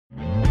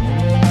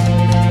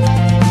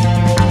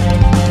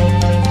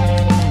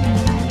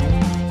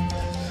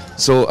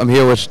So I'm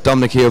here with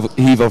Dominick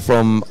Hever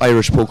from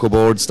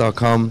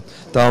irishpokerboards.com.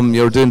 Dom,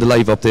 you're doing the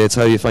live updates.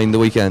 How you find the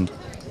weekend?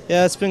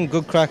 Yeah, it's been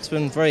good crack. It's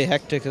been very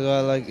hectic as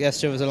well. Like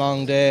yesterday was a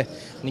long day,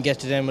 and you get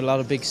to them with a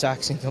lot of big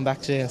sacks, and come back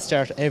today and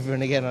start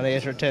everyone again on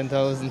 8 or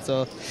 10,000.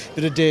 So a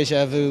bit of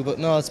deja vu, but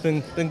no, it's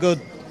been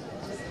good.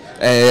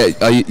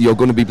 You're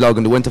going to be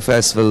blogging the Winter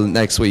Festival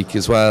next week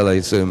as well, I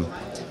assume.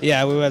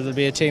 Yeah, we will. There'll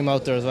be a team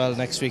out there as well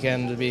next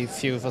weekend. There'll be a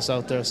few of us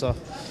out there. So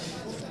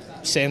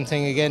same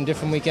thing again,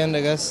 different weekend,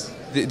 I guess.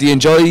 Do you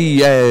enjoy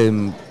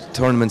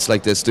tournaments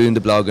like this, doing the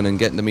blogging and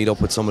getting to meet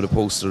up with some of the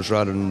posters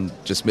rather than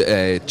just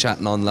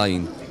chatting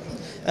online?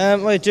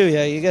 I do,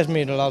 yeah. You get to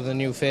meet a lot of the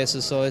new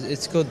faces, so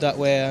it's good that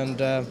way. And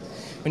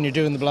when you're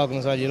doing the blogging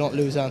as well, you don't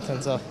lose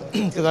anything. So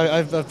because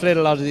I've played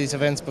a lot of these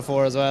events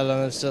before as well,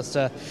 and it's just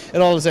it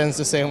always ends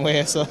the same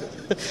way. So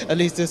at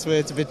least this way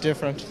it's a bit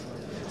different.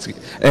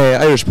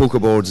 Irish Poker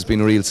Boards has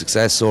been a real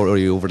success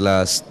story over the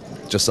last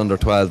just under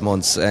 12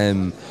 months. Are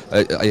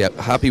you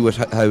happy with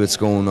how it's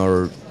going,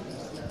 or?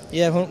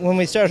 Yeah, when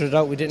we started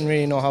out, we didn't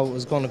really know how it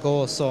was going to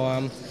go. So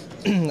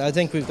I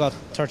think we've got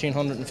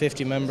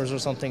 1,350 members or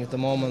something at the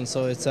moment.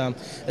 So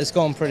it's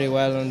going pretty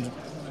well, and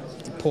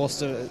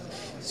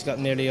it's got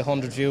nearly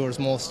 100 viewers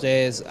most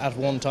days at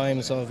one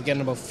time. So we're getting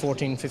about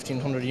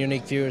 1,500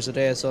 unique viewers a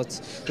day. So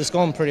it's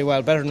going pretty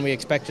well, better than we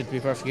expected, to be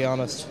perfectly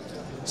honest.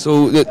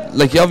 So,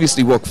 like, you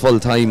obviously work full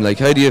time. Like,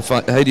 how do you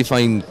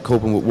find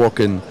coping with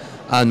working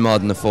and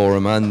modding a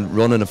forum and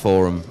running a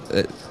forum?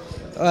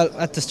 Well,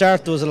 at the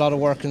start there was a lot of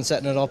work in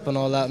setting it up and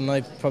all that, and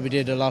I probably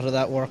did a lot of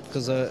that work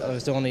because I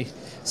was the only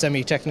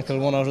semi-technical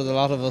one out of the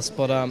lot of us.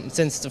 But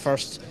since the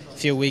first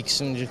few weeks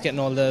and you're getting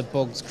all the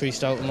bugs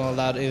creased out and all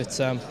that,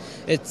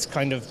 it's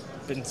kind of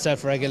been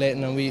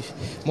self-regulating, and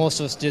most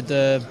of us did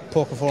the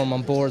poker forum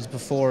on boards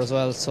before as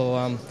well,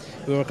 so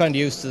we were kind of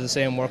used to the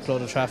same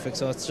workload of traffic.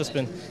 So it's just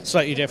been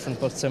slightly different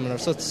but similar,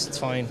 so it's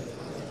fine.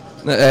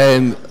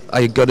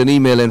 I got an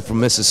email in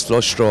from Mrs.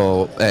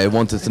 Flushstraw,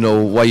 wanted to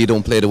know why you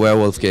don't play the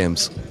werewolf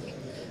games.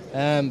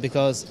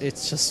 Because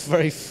it's just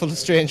very full of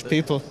strange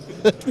people,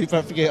 to be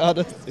perfectly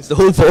honest. It's the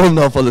whole forum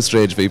now full of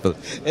strange people.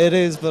 It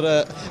is,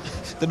 but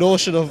the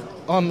notion of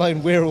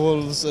online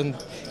werewolves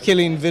and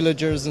killing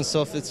villagers and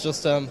stuff, it's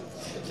just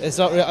it's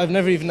not. I've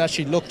never even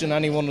actually looked in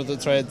any one of the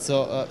threads,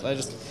 so I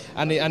just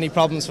any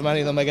problems from any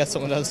of them, I get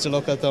someone else to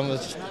look at them.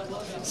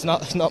 It's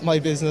not my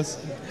business.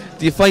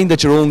 Do you find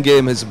that your own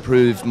game has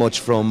improved much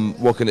from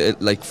working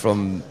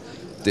from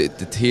the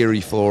theory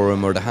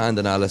forum or the hand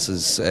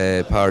analysis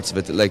parts of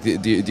it? Like,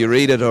 do you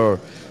read it, or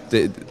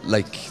do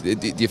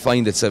you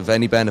find it's of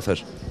any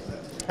benefit?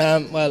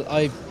 Well,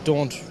 I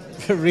don't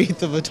read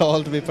them at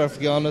all, to be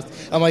perfectly honest.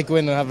 I might go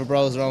in and have a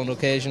browse around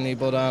occasionally,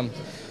 but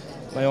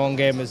my own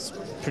game is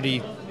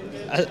pretty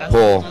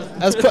poor.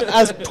 As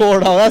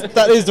poor now.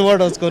 That is the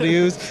word I was going to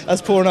use.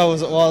 As poor now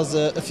as it was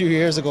a few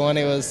years ago,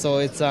 anyways. So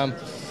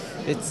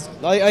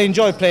I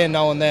enjoy playing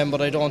now and then,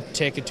 but I don't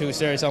take it too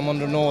serious. I'm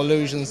under no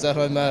illusions that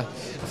I'm a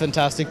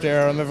fantastic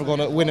player. I'm ever going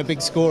to win a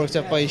big score,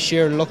 except by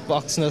sheer luck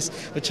boxness,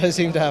 which I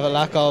seem to have a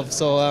lack of.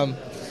 So,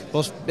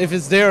 but if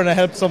it's there and it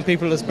helps some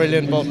people, it's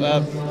brilliant. But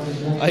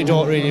I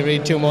don't really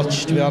read too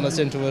much, to be honest,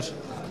 into it.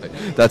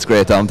 That's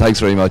great, Tom. Thanks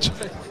very much.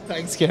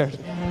 Thanks, Garrett.